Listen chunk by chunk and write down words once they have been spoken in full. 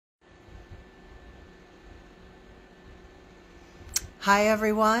Hi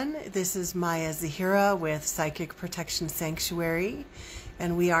everyone, this is Maya Zahira with Psychic Protection Sanctuary,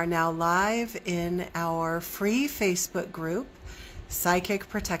 and we are now live in our free Facebook group, Psychic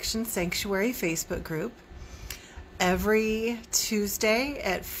Protection Sanctuary Facebook group. Every Tuesday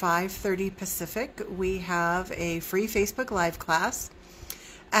at 5:30 Pacific, we have a free Facebook Live class,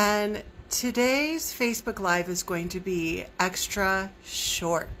 and today's Facebook Live is going to be extra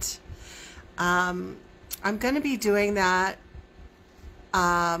short. I'm going to be doing that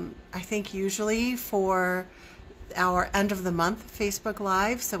I think usually for our end of the month Facebook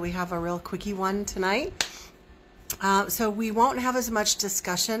Live, so we have a real quickie one tonight. So we won't have as much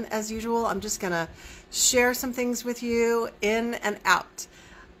discussion as usual. I'm just going to share some things with you in and out.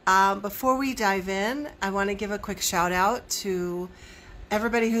 Before we dive in, I want to give a quick shout out to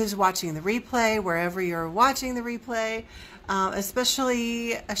everybody who's watching the replay, wherever you're watching the replay,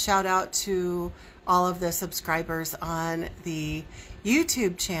 especially a shout out to all of the subscribers on the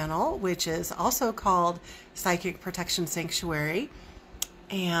YouTube channel, which is also called Psychic Protection Sanctuary.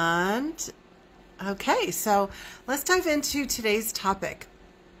 And okay, so let's dive into today's topic.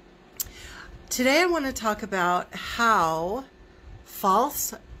 Today I want to talk about how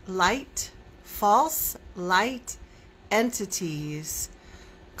false light entities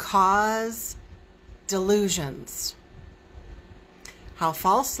cause delusions. How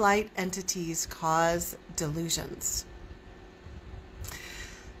false light entities cause delusions.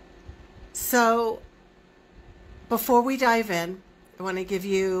 So before we dive in, I want to give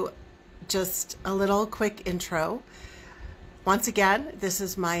you just a little quick intro. Once again, this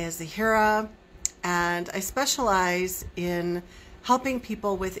is Maya Zahira, and I specialize in helping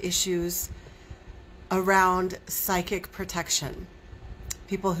people with issues around psychic protection.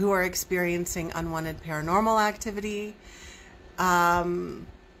 People who are experiencing unwanted paranormal activity, and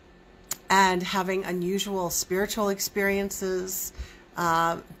having unusual spiritual experiences.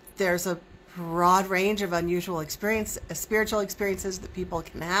 There's a broad range of unusual spiritual experiences that people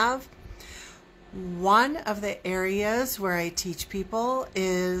can have. One of the areas where I teach people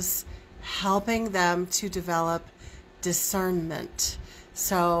is helping them to develop discernment.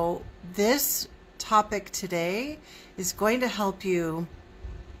 So this topic today is going to help you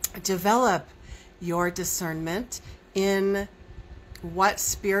develop your discernment in what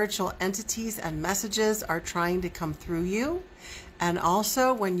spiritual entities and messages are trying to come through you. And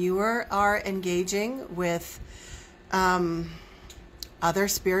also when you are engaging with other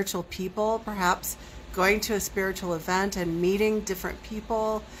spiritual people, perhaps going to a spiritual event and meeting different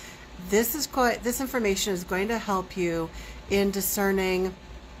people, this information is going to help you in discerning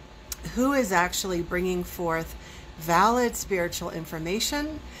who is actually bringing forth valid spiritual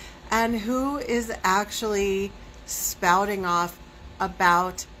information and who is actually spouting off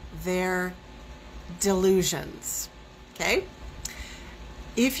about their delusions. Okay?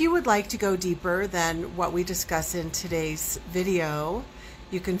 If you would like to go deeper than what we discuss in today's video,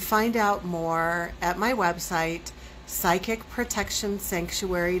 you can find out more at my website,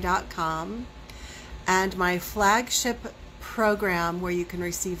 psychicprotectionsanctuary.com, and my flagship program where you can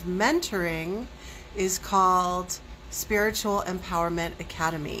receive mentoring is called Spiritual Empowerment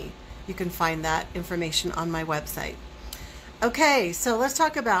Academy. You can find that information on my website. Okay, so let's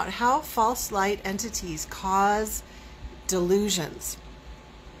talk about how false light entities cause delusions.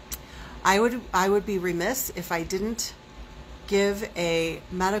 I would be remiss if I didn't give a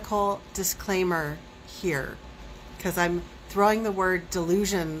medical disclaimer here, because I'm throwing the word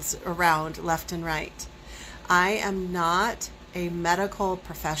delusions around left and right. I am not a medical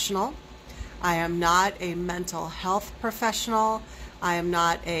professional. I am not a mental health professional. I am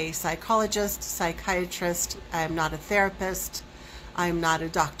not a psychologist, psychiatrist. I am not a therapist. I am not a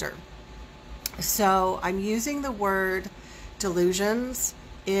doctor. So I'm using the word delusions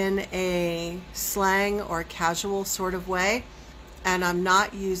in a slang or casual sort of way, and I'm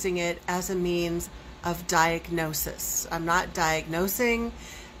not using it as a means of diagnosis. I'm not diagnosing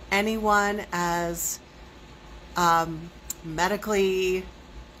anyone as medically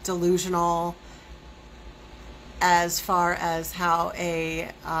delusional as far as how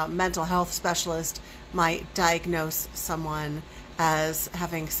a mental health specialist might diagnose someone as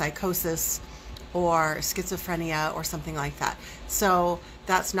having psychosis or schizophrenia or something like that. So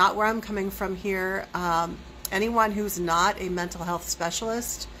that's not where I'm coming from here. Anyone who's not a mental health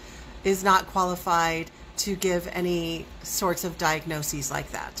specialist is not qualified to give any sorts of diagnoses like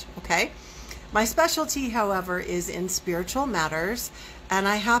that, okay? My specialty, however, is in spiritual matters, and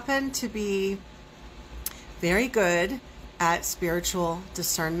I happen to be very good at spiritual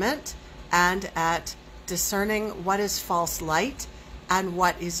discernment and at discerning what is false light and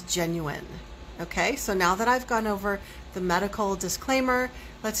what is genuine. Okay, so now that I've gone over the medical disclaimer,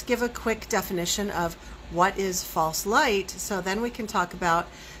 let's give a quick definition of what is false light, so then we can talk about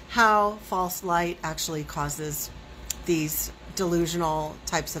how false light actually causes these delusional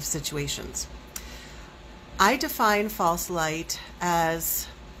types of situations. I define false light as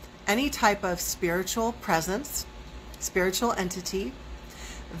any type of spiritual presence, spiritual entity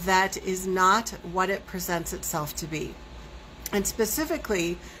that is not what it presents itself to be. And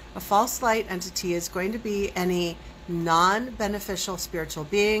specifically, a false light entity is going to be any non-beneficial spiritual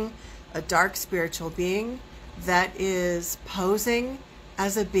being, a dark spiritual being that is posing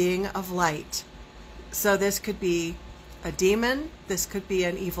as a being of light. So this could be a demon, this could be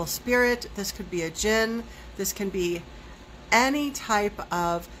an evil spirit, this could be a jinn, this can be any type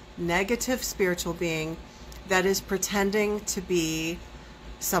of negative spiritual being that is pretending to be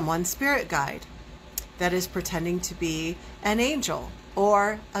someone's spirit guide, that is pretending to be an angel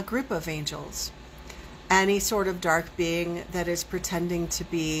or a group of angels. Any sort of dark being that is pretending to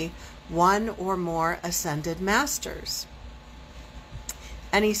be one or more ascended masters.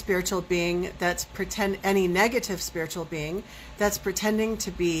 Any spiritual being that's any negative spiritual being that's pretending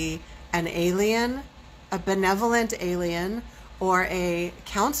to be an alien, a benevolent alien, or a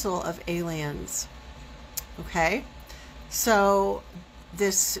council of aliens. Okay? So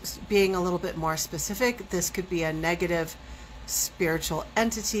this being a little bit more specific, this could be a negative spiritual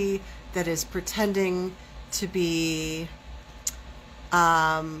entity that is pretending to be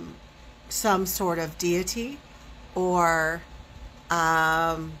some sort of deity, or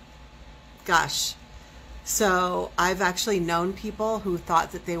so I've actually known people who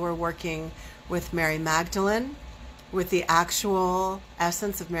thought that they were working with Mary Magdalene, with the actual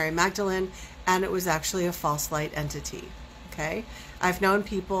essence of Mary Magdalene, and it was actually a false light entity. Okay, I've known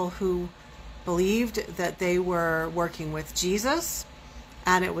people who believed that they were working with Jesus,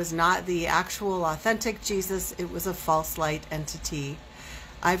 and it was not the actual authentic Jesus, it was a false light entity.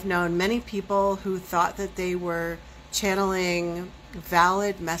 I've known many people who thought that they were channeling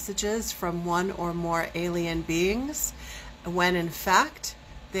valid messages from one or more alien beings, when in fact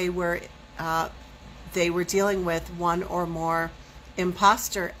they were dealing with one or more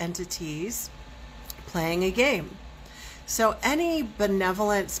imposter entities playing a game. So any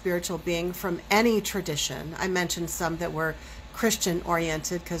benevolent spiritual being from any tradition, I mentioned some that were Christian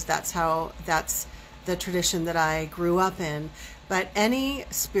oriented because that's the tradition that I grew up in, but any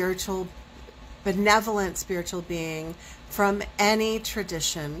benevolent spiritual being from any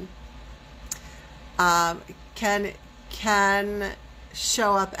tradition can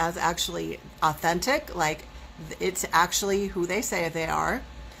show up as actually authentic, like it's actually who they say they are,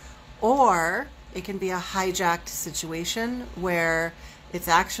 or it can be a hijacked situation where it's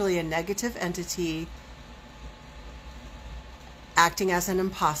actually a negative entity acting as an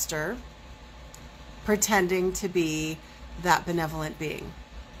imposter, pretending to be that benevolent being.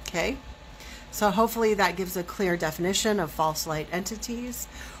 Okay? So hopefully that gives a clear definition of false light entities.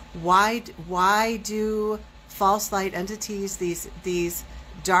 Why do false light entities, these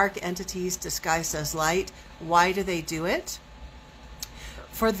dark entities disguised as light, why do they do it?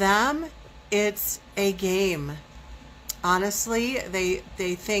 For them, it's a game. Honestly, they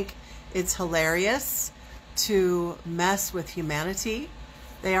think it's hilarious to mess with humanity.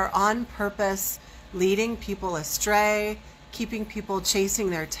 They are on purpose leading people astray, keeping people chasing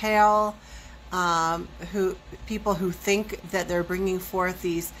their tail, people who think that they're bringing forth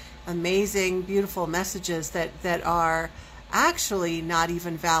these amazing, beautiful messages that are actually not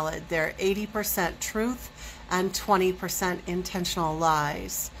even valid. They're 80% truth and 20% intentional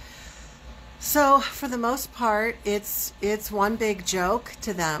lies. So for the most part, it's one big joke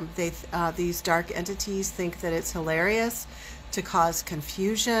to them. These dark entities think that it's hilarious to cause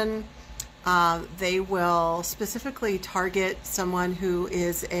confusion. They will specifically target someone who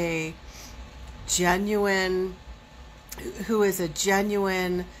is a genuine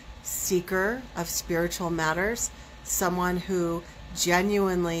seeker of spiritual matters, someone who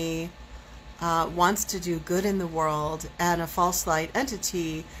genuinely wants to do good in the world, and a false light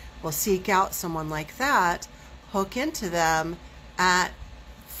entity will seek out someone like that, hook into them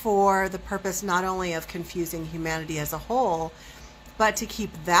for the purpose not only of confusing humanity as a whole, but to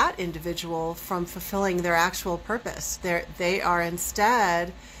keep that individual from fulfilling their actual purpose. They are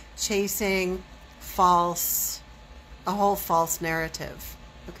instead chasing a whole false narrative.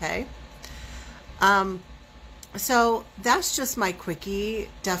 Okay? So that's just my quickie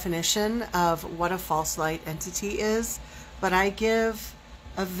definition of what a false light entity is, but I give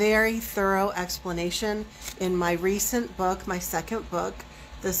a very thorough explanation in my recent book, my second book,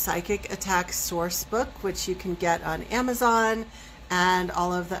 the Psychic Attack Sourcebook, which you can get on Amazon and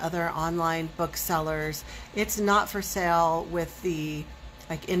all of the other online booksellers. It's not for sale with the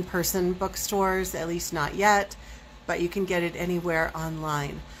like in-person bookstores, at least not yet, but you can get it anywhere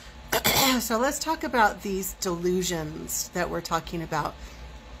online. So let's talk about these delusions that we're talking about.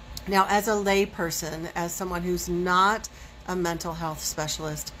 Now, as a lay person, as someone who's not a mental health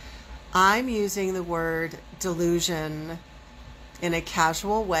specialist, I'm using the word delusion in a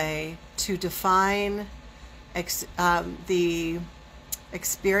casual way to define the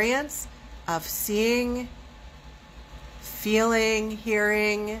experience of seeing, feeling,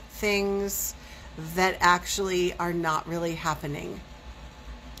 hearing things that actually are not really happening.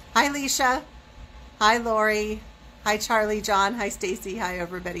 Hi, Leisha. Hi, Lori. Hi, Charlie, John. Hi, Stacy. Hi,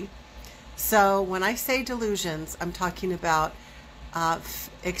 everybody. So when I say delusions, I'm talking about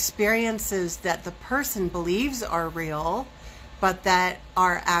experiences that the person believes are real, but that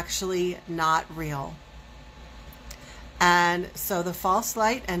are actually not real. And so the false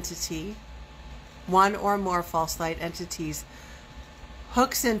light entity, one or more false light entities,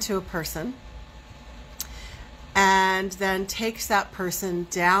 hooks into a person and then takes that person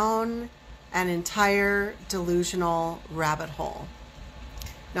down an entire delusional rabbit hole.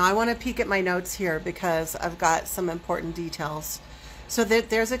 Now I want to peek at my notes here because I've got some important details. So that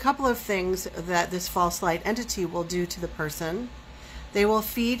there's a couple of things that this false light entity will do to the person. They will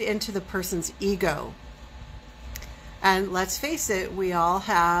feed into the person's ego. And let's face it, we all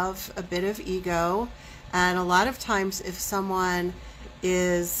have a bit of ego. And a lot of times if someone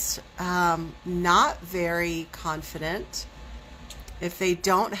is not very confident, if they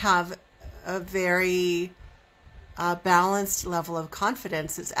don't have a very balanced level of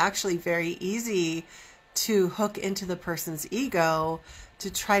confidence, it's actually very easy to hook into the person's ego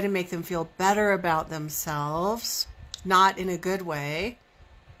to try to make them feel better about themselves, not in a good way.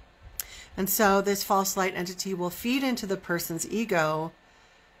 And so this false light entity will feed into the person's ego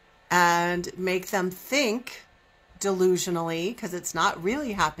and make them think delusionally, because it's not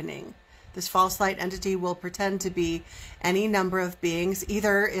really happening. This false light entity will pretend to be any number of beings.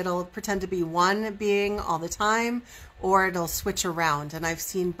 Either it'll pretend to be one being all the time, or it'll switch around. And I've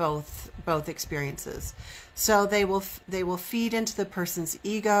seen both experiences. So they will feed into the person's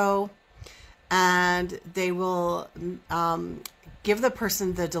ego, and they will give the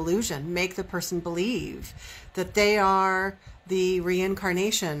person the delusion, make the person believe that they are the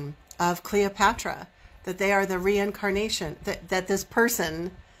reincarnation of Cleopatra, that they are the reincarnation, that this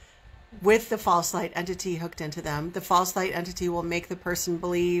person with the false light entity hooked into them, the false light entity will make the person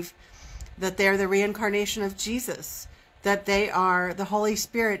believe that they're the reincarnation of Jesus, that they are the Holy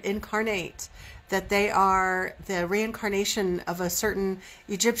Spirit incarnate, that they are the reincarnation of a certain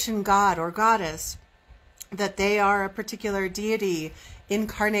Egyptian god or goddess, that they are a particular deity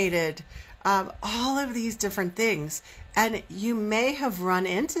incarnated, all of these different things. And you may have run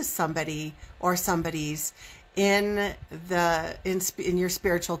into somebody or somebody's in your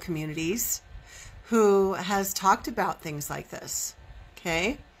spiritual communities who has talked about things like this.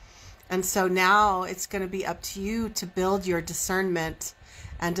 Okay? And so now it's going to be up to you to build your discernment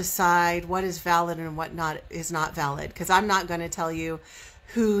and decide what is valid and what is not valid. Because I'm not going to tell you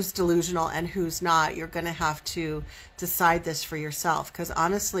who's delusional and who's not. You're going to have to decide this for yourself. Because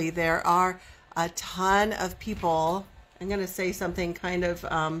honestly, there are a ton of people. I'm going to say something kind of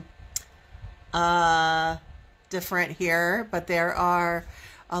different here, but there are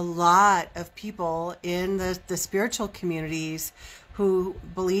a lot of people in the spiritual communities who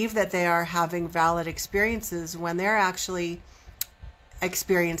believe that they are having valid experiences when they're actually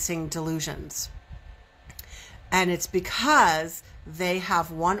experiencing delusions. And it's because they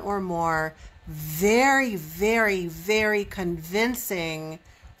have one or more very, very, very convincing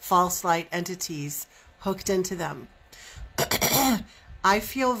false light entities hooked into them. I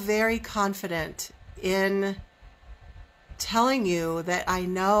feel very confident in telling you that I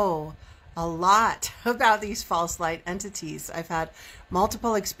know a lot about these false light entities. I've had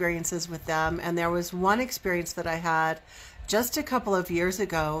multiple experiences with them, and there was one experience that I had just a couple of years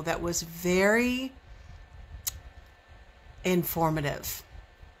ago that was very informative.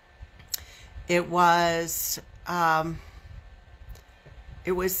 It was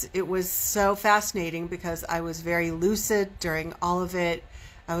so fascinating because I was very lucid during all of it.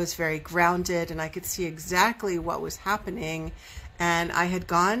 I was very grounded, and I could see exactly what was happening. And I had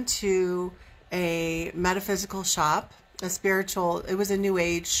gone to a metaphysical shop, it was a new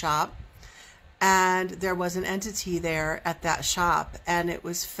age shop, and there was an entity there at that shop. And it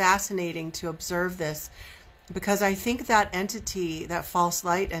was fascinating to observe this because I think that entity, that false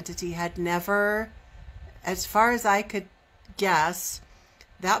light entity, had never, as far as I could guess,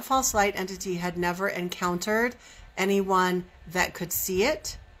 that false light entity had never encountered anyone that could see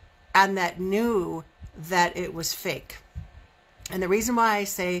it and that knew that it was fake. And the reason why I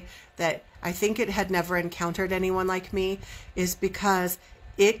say that I think it had never encountered anyone like me is because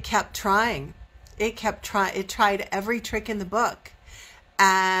it kept trying. It tried every trick in the book.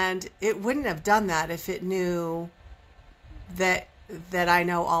 And it wouldn't have done that if it knew that I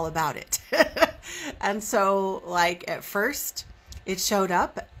know all about it. And so, like, at first it showed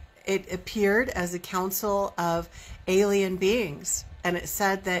up, it appeared as a council of alien beings, and it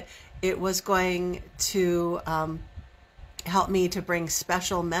said that it was going to help me to bring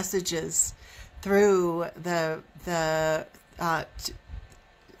special messages through it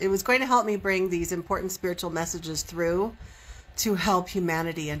was going to help me bring these important spiritual messages through to help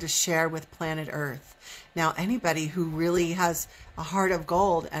humanity and to share with planet Earth. Now, anybody who really has a heart of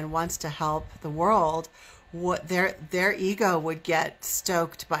gold and wants to help the world, their ego would get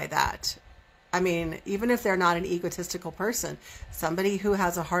stoked by that. I mean, even if they're not an egotistical person, somebody who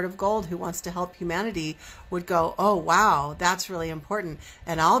has a heart of gold who wants to help humanity would go, oh, wow, that's really important.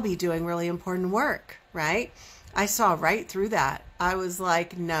 And I'll be doing really important work, right? I saw right through that. I was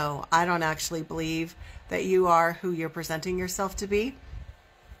like, no, I don't actually believe that you are who you're presenting yourself to be.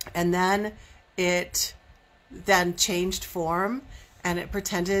 And then it changed form, and it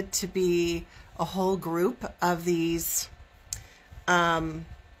pretended to be a whole group of these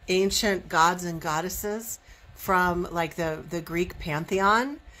ancient gods and goddesses from like the Greek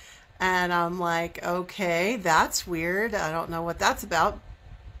pantheon. And I'm like, okay, that's weird. I don't know what that's about.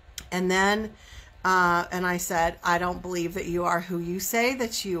 And then, and I said, I don't believe that you are who you say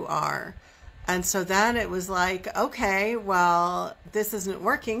that you are. And so then it was like, okay, well, this isn't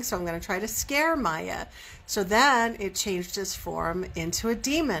working, so I'm going to try to scare Maya. So then it changed its form into a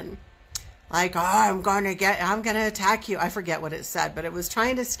demon. Like, oh, I'm going to attack you. I forget what it said, but it was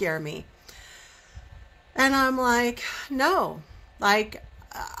trying to scare me. And I'm like, no, like,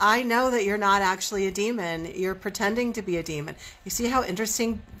 I know that you're not actually a demon. You're pretending to be a demon. You see how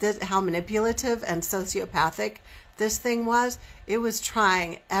interesting, how manipulative and sociopathic this thing was? It was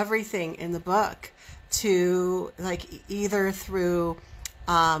trying everything in the book to, like, either through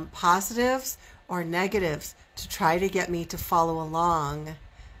positives or negatives to try to get me to follow along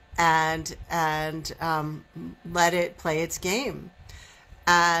and let it play its game.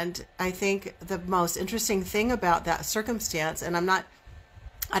 And I think the most interesting thing about that circumstance, and I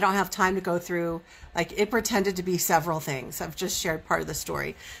don't have time to go through, like, it pretended to be several things. I've just shared part of the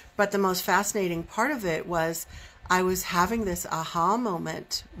story. But the most fascinating part of it was I was having this aha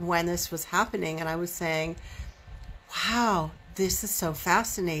moment when this was happening, and I was saying, wow, this is so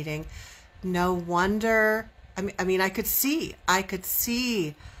fascinating. No wonder, I mean, I could see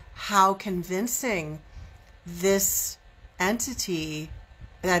how convincing this entity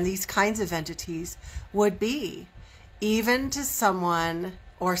and these kinds of entities would be, even to someone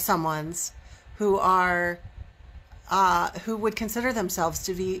or someone's who are who would consider themselves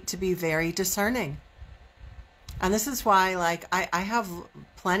to be very discerning. And this is why, like, I have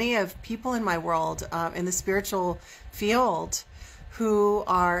plenty of people in my world, in the spiritual field, who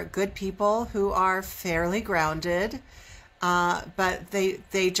are good people, who are fairly grounded, but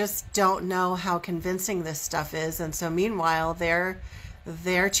they just don't know how convincing this stuff is. And so meanwhile,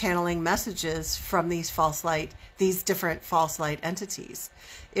 they're channeling messages from these different false light entities.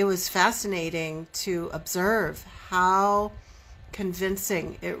 It was fascinating to observe how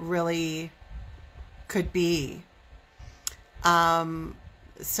convincing it really could be.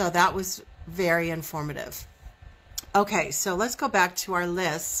 So that was very informative. Okay, so let's go back to our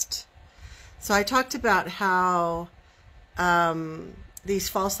list. So I talked about how these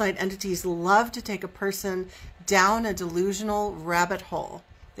false light entities love to take a person down a delusional rabbit hole.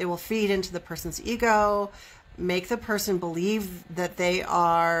 They will feed into the person's ego, make the person believe that they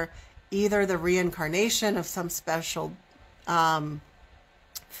are either the reincarnation of some special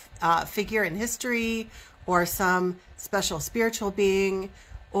figure in history or some special spiritual being,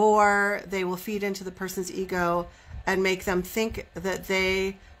 or they will feed into the person's ego and make them think that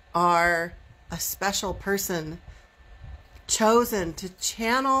they are a special person chosen to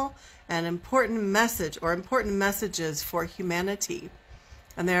channel an important message or important messages for humanity.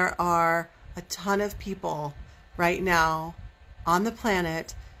 And there are a ton of people right now on the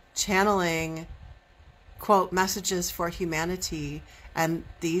planet channeling, quote, messages for humanity. And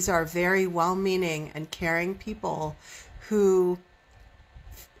these are very well-meaning and caring people who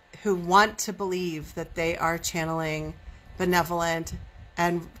want to believe that they are channeling benevolent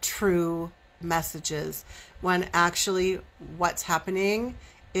and true messages, when actually what's happening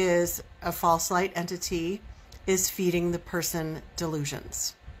is a false light entity is feeding the person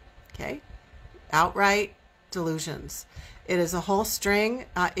delusions. Okay? Outright delusions. It is a whole string.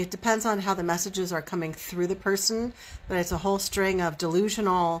 It depends on how the messages are coming through the person, but it's a whole string of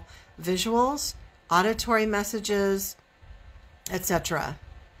delusional visuals, auditory messages, etc.,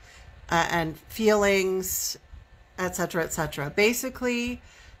 and feelings, etc., etc. Basically,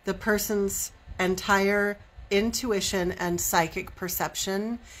 the person's entire intuition and psychic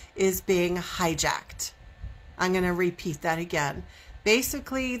perception is being hijacked. I'm going to repeat that again.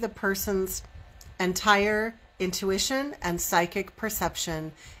 Basically, the person's entire intuition and psychic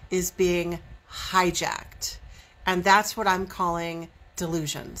perception is being hijacked. And that's what I'm calling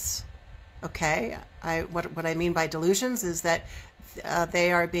delusions. Okay? What I mean by delusions is that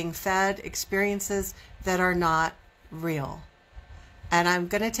they are being fed experiences that are not real. And I'm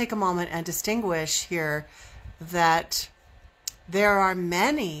going to take a moment and distinguish here that there are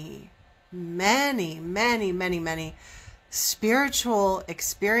many spiritual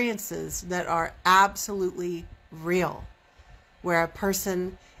experiences that are absolutely real, where a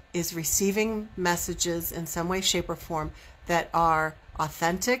person is receiving messages in some way, shape, or form that are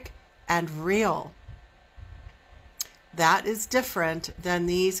authentic and real. That is different than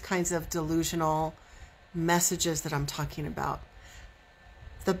these kinds of delusional messages that I'm talking about.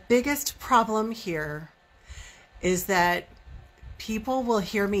 The biggest problem here is that people will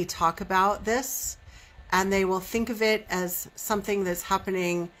hear me talk about this and they will think of it as something that's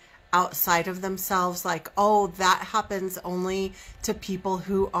happening outside of themselves, like, oh, that happens only to people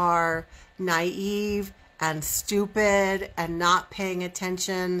who are naive and stupid and not paying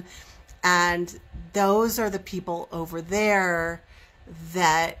attention. And those are the people over there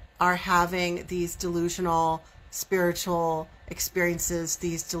that are having these delusional spiritual experiences,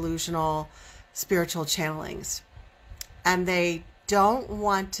 these delusional spiritual channelings. And they don't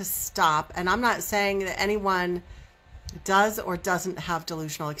want to stop. And I'm not saying that anyone does or doesn't have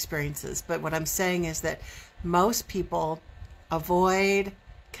delusional experiences, but what I'm saying is that most people avoid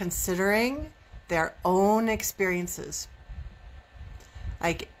considering their own experiences.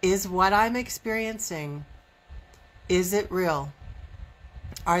 Like, is what I'm experiencing, is it real?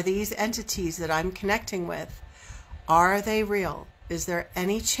 Are these entities that I'm connecting with, are they real? Is there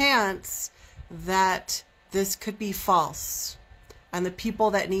any chance that this could be false? And the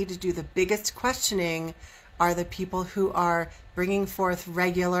people that need to do the biggest questioning are the people who are bringing forth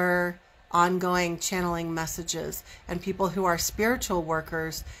regular, ongoing channeling messages, and people who are spiritual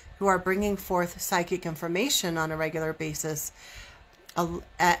workers who are bringing forth psychic information on a regular basis.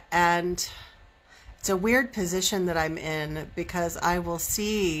 And it's a weird position that I'm in, because I will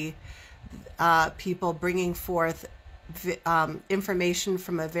see people bringing forth information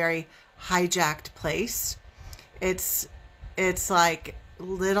from a very hijacked place. It's like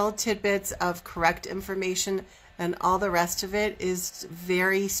little tidbits of correct information, and all the rest of it is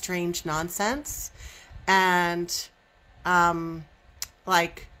very strange nonsense, and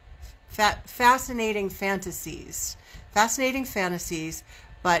like fascinating fantasies,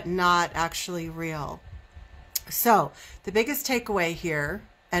 but not actually real. So the biggest takeaway here,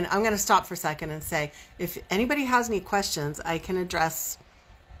 and I'm going to stop for a second and say, if anybody has any questions, I can address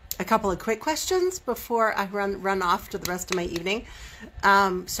a couple of quick questions before I run off to the rest of my evening.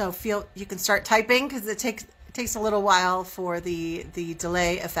 So you can start typing, because it takes a little while for the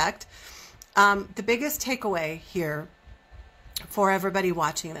delay effect. The biggest takeaway here for everybody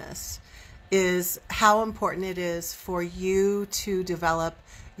watching this is how important it is for you to develop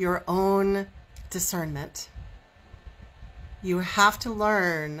your own discernment. You have to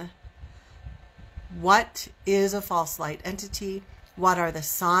learn what is a false light entity, what are the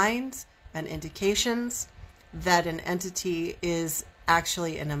signs and indications that an entity is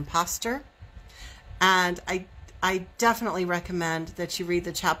actually an imposter. And I definitely recommend that you read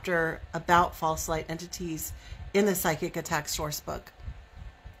the chapter about false light entities in the Psychic Attack Sourcebook.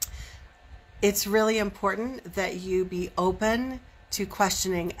 It's really important that you be open to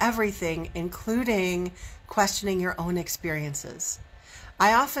questioning everything, including questioning your own experiences.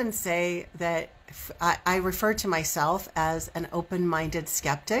 I often say that I refer to myself as an open-minded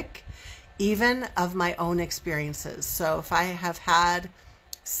skeptic, even of my own experiences. So if I have had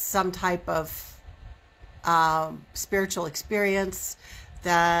some type of spiritual experience,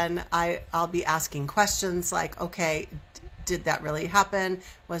 then I'll be asking questions like, okay, did that really happen?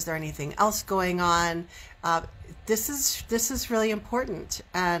 Was there anything else going on? This is really important,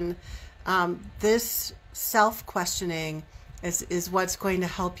 and this self-questioning is what's going to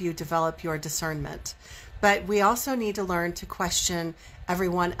help you develop your discernment. But we also need to learn to question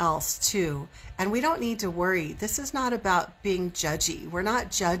everyone else too. And we don't need to worry. This is not about being judgy. We're not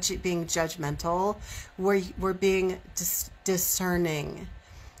being judgmental. We're being discerning.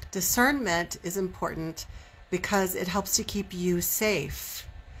 Discernment is important, because it helps to keep you safe.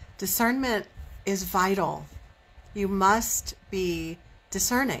 Discernment is vital. You must be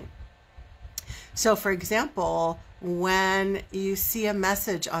discerning. So, for example, when you see a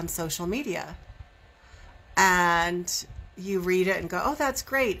message on social media and you read it and go, oh, that's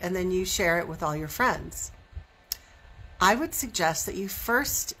great, and then you share it with all your friends, I would suggest that you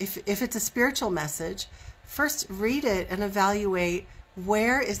first, if it's a spiritual message, first read it and evaluate,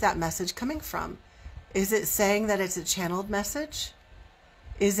 where is that message coming from? Is it saying that it's a channeled message?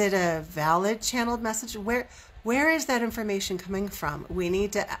 Is it a valid channeled message? Where is that information coming from? We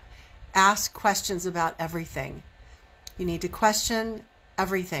need to ask questions about everything. You need to question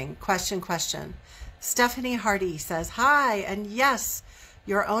everything. Question. Stephanie Hardy says, hi, and yes,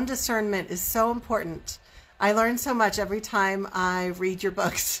 your own discernment is so important. I learn so much every time I read your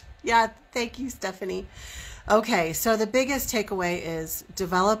books. Yeah, thank you, Stephanie. Okay, so the biggest takeaway is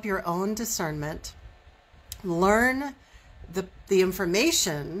develop your own discernment. Learn the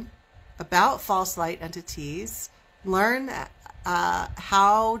information about false light entities. Learn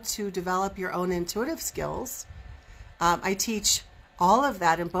how to develop your own intuitive skills. I teach all of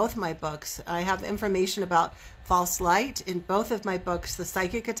that in both my books. I have information about false light in both of my books, the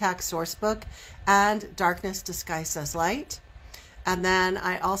Psychic Attack Sourcebook and Darkness Disguised as Light. And then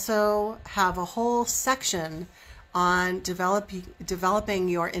I also have a whole section on developing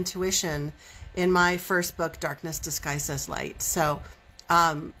your intuition in my first book, Darkness Disguised as Light. So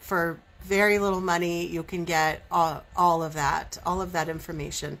for very little money, you can get all of that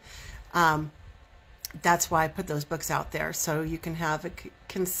information. That's why I put those books out there, so you can have a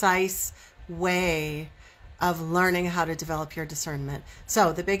concise way of learning how to develop your discernment.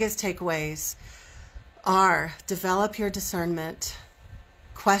 So the biggest takeaways are: develop your discernment,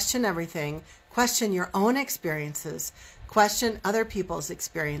 question everything, question your own experiences, question other people's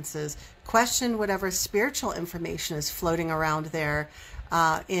experiences, question whatever spiritual information is floating around there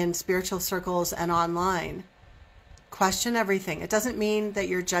in spiritual circles and online. Question everything. It doesn't mean that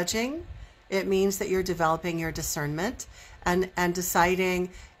you're judging. It means that you're developing your discernment and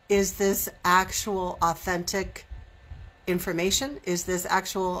deciding, is this actual authentic information? Is this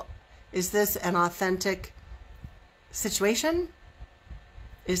an authentic situation?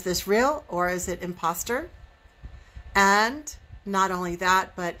 Is this real, or is it imposter? And not only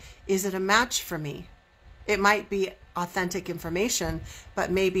that, but is it a match for me? It might be authentic information,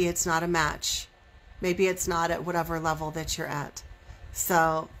 but maybe it's not a match. Maybe it's not at whatever level that you're at.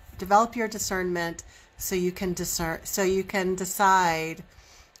 So develop your discernment so you can decide,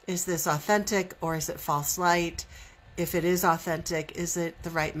 is this authentic or is it false light? If it is authentic, is it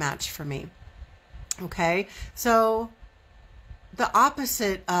the right match for me? Okay, so the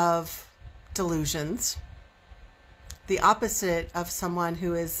opposite of delusions, the opposite of someone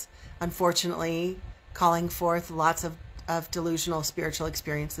who is unfortunately calling forth lots of delusional spiritual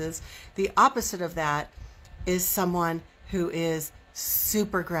experiences, the opposite of that is someone who is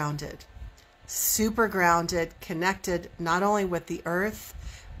super grounded, connected not only with the earth,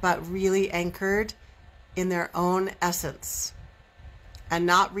 but really anchored in their own essence and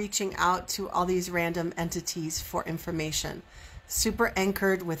not reaching out to all these random entities for information. Super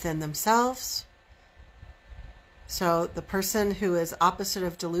anchored within themselves. So the person who is opposite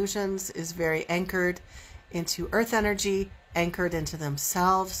of delusions is very anchored into earth energy, anchored into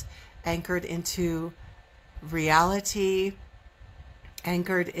themselves, anchored into reality,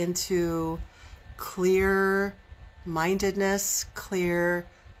 anchored into clear mindedness, clear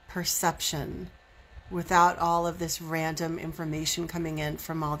perception, without all of this random information coming in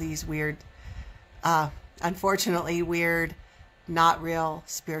from all these weird, unfortunately weird, not real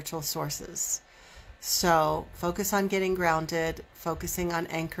spiritual sources. So focus on getting grounded, focusing on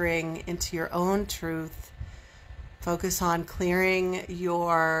anchoring into your own truth, focus on clearing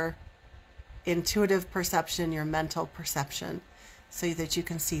your intuitive perception, your mental perception, so that you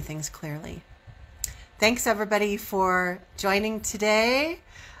can see things clearly. Thanks everybody for joining today.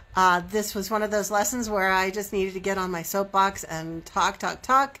 This was one of those lessons where I just needed to get on my soapbox and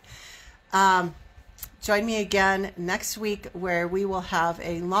talk. Join me again next week, where we will have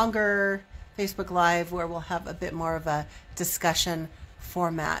a longer Facebook Live where we'll have a bit more of a discussion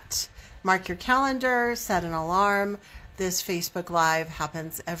format. Mark your calendar, set an alarm. This Facebook Live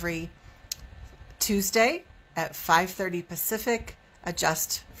happens every Tuesday at 5:30 Pacific.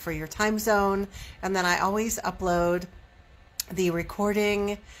 Adjust for your time zone. And then I always upload the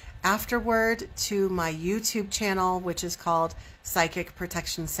recording afterward to my YouTube channel, which is called Psychic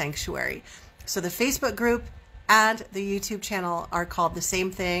Protection Sanctuary. So the Facebook group and the YouTube channel are called the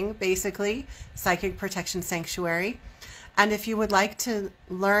same thing, basically, Psychic Protection Sanctuary. And if you would like to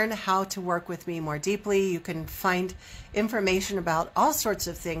learn how to work with me more deeply, you can find information about all sorts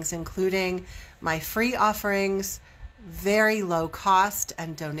of things, including my free offerings, very low cost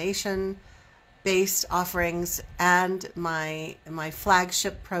and donation based offerings, and my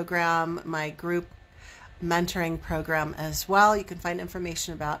flagship program, my group mentoring program as well. You can find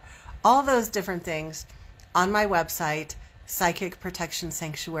information about all those different things on my website,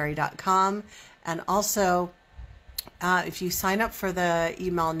 psychicprotectionsanctuary.com. And also, if you sign up for the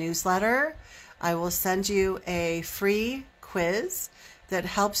email newsletter, I will send you a free quiz that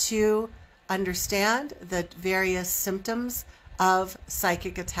helps you understand the various symptoms of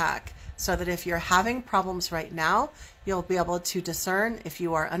psychic attack, so that if you're having problems right now, you'll be able to discern if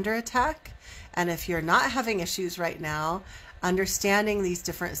you are under attack. And if you're not having issues right now, understanding these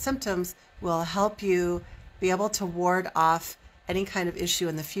different symptoms will help you be able to ward off any kind of issue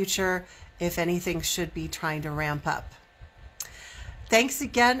in the future if anything should be trying to ramp up. Thanks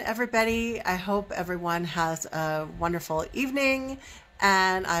again, everybody. I hope everyone has a wonderful evening,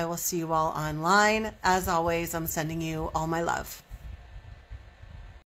 and I will see you all online. As always, I'm sending you all my love.